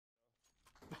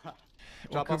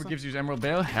Well, Cooper gives you Emerald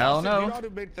Bale? Hell no. You know how to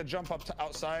make the jump up to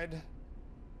outside?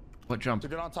 What jump? To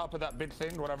get on top of that big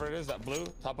thing, whatever it is, that blue,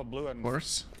 top of blue, and of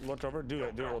course. Look over. Do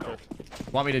it real quick.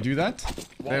 Want me to do that?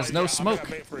 Well, There's no smoke. I'm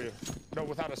gonna bait for you. No,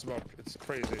 without a smoke. It's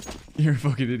crazy. You're a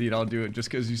fucking idiot. I'll do it just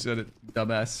because you said it,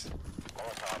 dumbass.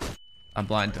 I'm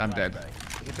blind. I'm dead.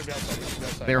 He could be outside. He could be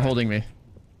outside. They're holding me.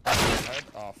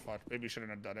 Oh fuck. Maybe you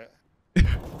shouldn't have done it.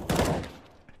 No.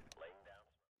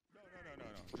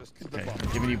 Just keep the Okay, bomb.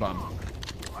 I'm giving you bomb.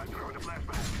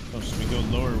 Oh, should we go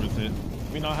lower with it?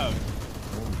 We not have.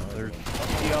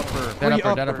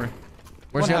 Dead upper.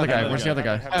 Where's the other guy? Where's the other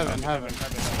guy? Heaven.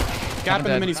 Gap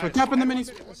in the mini switch. Gap in the mini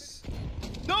switch.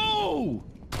 No!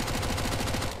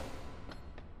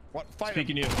 What? Fight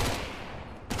Speaking you.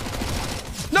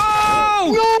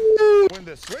 No! Win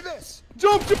this. Win this.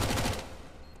 Jump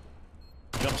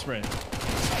spray.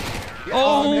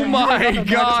 Oh my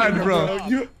god, bro.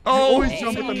 You Oh, always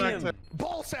jump at the max.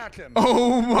 Ball sack him.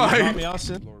 oh Got me, my.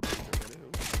 Austin.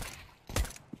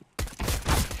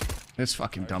 This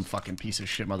fucking dumb fucking piece of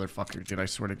shit motherfucker, dude. I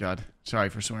swear to God. Sorry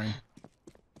for swearing.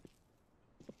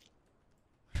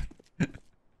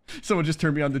 Someone just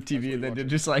turned me on the TV and then did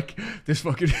just like this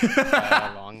fucking.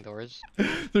 Long doors.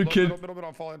 Their kid. Middle,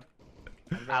 I'm falling.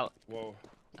 Out. Whoa.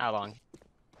 Out long.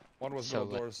 One was So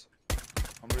middle doors.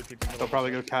 I'm repeating. They'll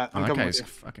probably go cat. Oh, I'm that coming guy's with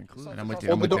you. fucking cool. I'm with you.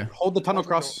 Hold I'm the with door. you. Hold the tunnel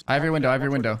cross. I have your window. I have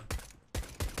your window.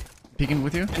 Peeking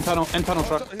with you. And tunnel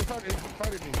truck. He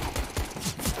fighted me.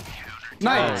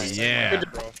 Nice. Oh, yeah.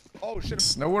 Bro. Oh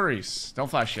shit. No worries. Don't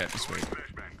flash yet. Just wait.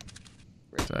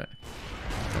 Sorry.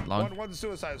 Good long. One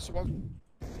suicide. One.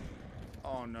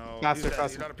 Oh no. Faster, He's dead.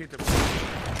 faster. You gotta peek him.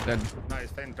 Dead. Nice.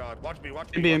 Thank God. Watch me.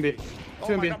 Watch me. MB. Oh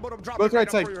Two my MB. God, put him, drop Both it right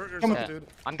down side. before you hurt Come yourself, on. dude.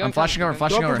 I'm going. I'm flashing over. Go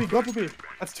Flashing up over. with me. Go up with me.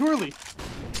 That's too early.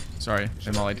 Sorry.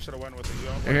 I'm mollied. You should have went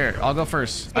with it. Here, I'll go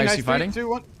first. Hey, Ice, nice. you fighting? 3, 2,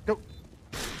 1. Go.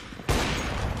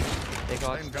 Big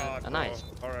box. Thank God. Oh, nice.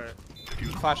 All right.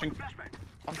 Flashing.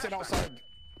 I'm sitting outside.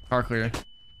 Car clear.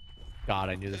 God,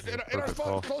 I knew this was In a our perfect spawn.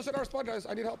 call. Close in our spawn, guys.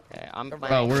 I need help. Okay, I'm.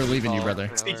 Oh, we're leaving you, brother.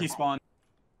 CT spawn.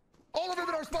 All of them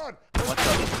in our spawn. What the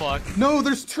fuck? No,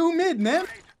 there's 2 mid, man.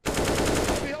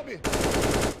 Help me.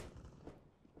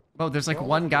 Oh, there's like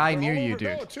one guy near you,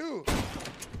 dude. No, 2.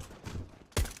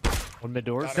 One mid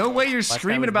doors. No way you're Last guy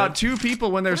screaming was about mid. 2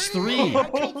 people when there's 3. I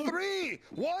killed 3.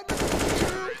 1, 2,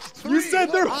 3. You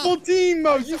said their whole team,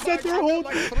 Mo. You said their whole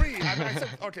like 3. I said,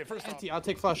 okay, first off. I'll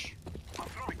take flash.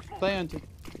 Play anti.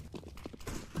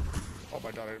 Oh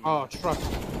my God. Oh, truck.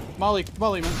 Molly,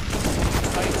 man.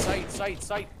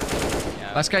 Sight.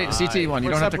 Yeah. Last guy, CT one. You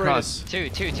We're don't have to separated. cross.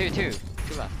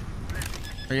 Two left.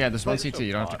 Oh, yeah, there's one CT.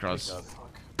 You don't have to cross.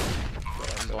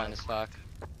 I'm blind as fuck.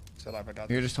 Still alive, I got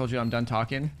You this. just told you I'm done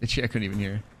talking. I couldn't even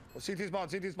hear. Well,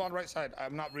 CT spawn right side.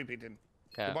 I'm not repeating.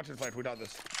 Okay. The button flight. We got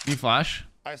this. You flash?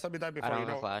 I saw me die I before. don't You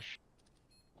have know. flash.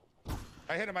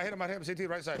 I hit him. CT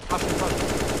right side.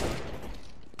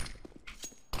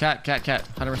 Cat.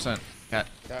 100%. Cat.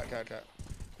 Cat.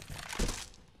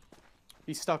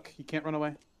 He's stuck. He can't run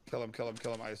away. Kill him.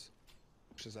 Ice.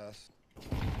 Push his ass.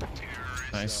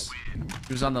 Nice.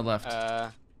 Who's on the left?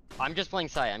 I'm just playing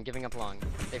sight. I'm giving up long.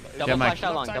 They Yeah, double Mike. flashed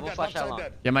out long. Left side Double dead, flashed left out side long.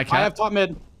 dead. Yeah, my I have cat. top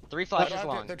mid. 3 flashes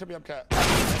long. There could be up cat.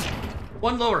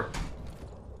 One lower.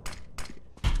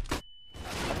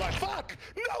 I'm like, fuck!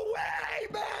 No way,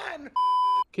 man!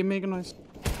 Keep making noise.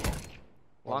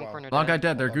 Long corner. Long guy dead.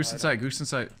 dead. They're goose in sight.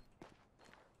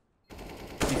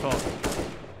 Default.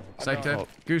 Sight dead.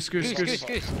 Goose. Goose.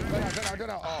 Go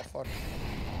now. Oh, fuck.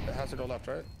 It has to go left,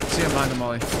 right? See him behind the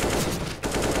molly.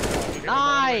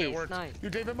 Nice. You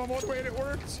gave him a more way and it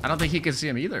worked. I don't think he can see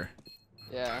him either.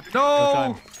 Yeah.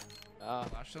 No!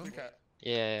 Flash him. Cat.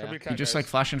 Yeah. Could be Yeah. cat, You just guys. like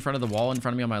flash in front of the wall in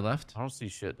front of me on my left. I don't see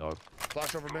shit, dog.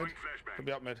 Flash over mid. Could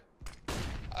be up mid.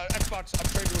 Xbox, I'm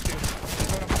trading with you.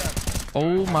 He's going up cat.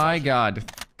 Oh my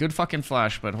god. Good fucking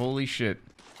flash, but holy shit.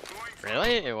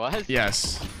 Really? It was?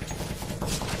 Yes.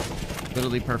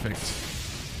 Literally perfect.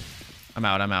 I'm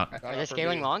out. Are they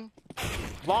scaling long?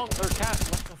 Long or cat?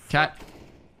 What the fuck? Cat.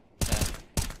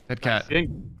 Dead cat.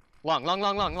 Long.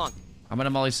 I'm gonna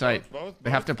molly sight. Both? They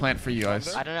have to plant for you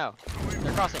guys. I don't know.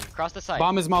 They're crossing. Cross the site.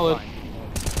 Bomb is molled.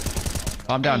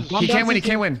 Bomb down. Bomb He down, can't win. He CT.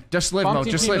 can't win. Just live, Bomb Mo.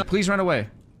 Just CT. live. Please run away.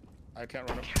 I can't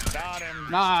run him. Got him.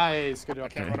 Nice. Good I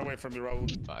job. can't run away from you, Raoul.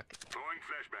 Fuck.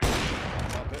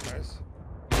 Stop it, nice.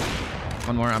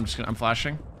 One more. I'm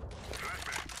flashing.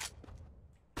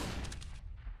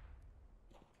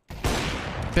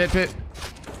 Pit.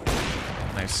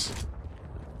 Nice.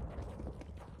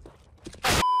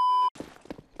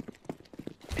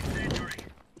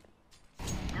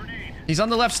 He's on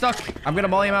the left stuck. I'm gonna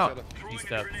molly him out. He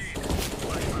stepped.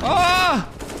 Ah!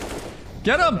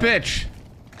 Get him, bitch!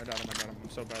 I got him.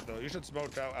 so bad though. You should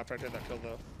smoke out after I did that kill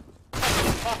though.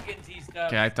 Fucking T-step.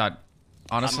 Okay, I thought,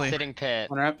 honestly, I'm sitting pit.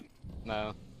 One ramp.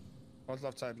 No. One's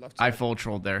left side, left I side. full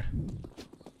trolled there.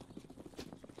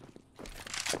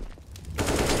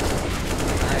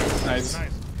 Nice. Nice.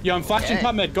 Yo, I'm flashing Okay.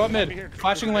 top mid. Go up Might be mid. here.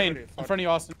 Flashing lane. Ready. In front of you,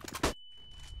 Austin.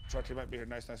 Truck, he might be here.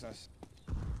 Nice, nice, nice.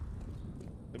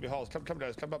 Maybe halls. Come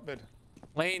guys. Come up mid.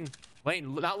 Lane,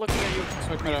 not looking at you.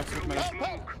 Smoke mid up. Smoke mid up.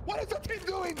 Help! What is that team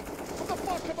doing? What the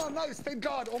fuck? Come on, nice. Thank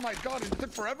God. Oh my God, it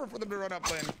took forever for them to run up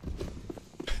lane.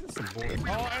 Oh,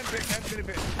 and mini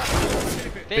pit.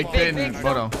 Big pin,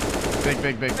 Moto. Big.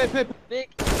 Big. Big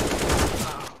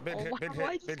Oh hit, my big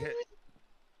God, hit, big hit.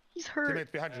 He's hurt.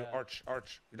 Teammates behind you.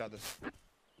 Arch. You got this.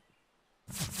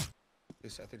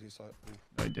 Yes, I think he saw it. Ooh.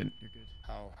 No, I didn't. You're good.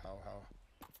 How?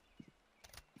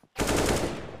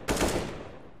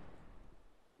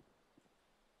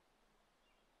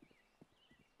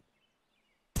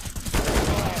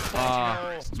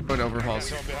 Put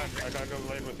overhauls. I gotta go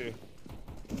lane with you.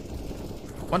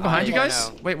 One behind you yeah, guys.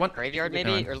 no. Wait, one. Graveyard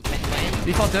maybe? Never Or mind. lane?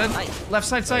 Default dead. Nice. Left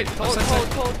side.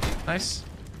 Cold. Nice.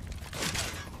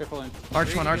 Careful lane.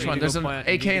 Arch one. You There's go an plant,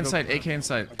 AK you go inside. AK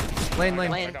inside. Lane.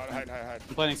 Lane. Hide.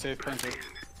 I'm planning safe. Playing safe.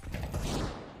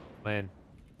 Lane.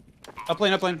 Up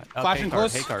lane. Flashing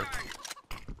close. Hey card.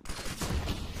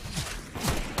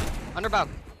 Underbow.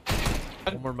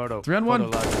 One more moto. 3 on 1.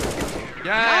 Moto left.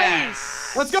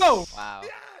 Yes. Let's go. Wow.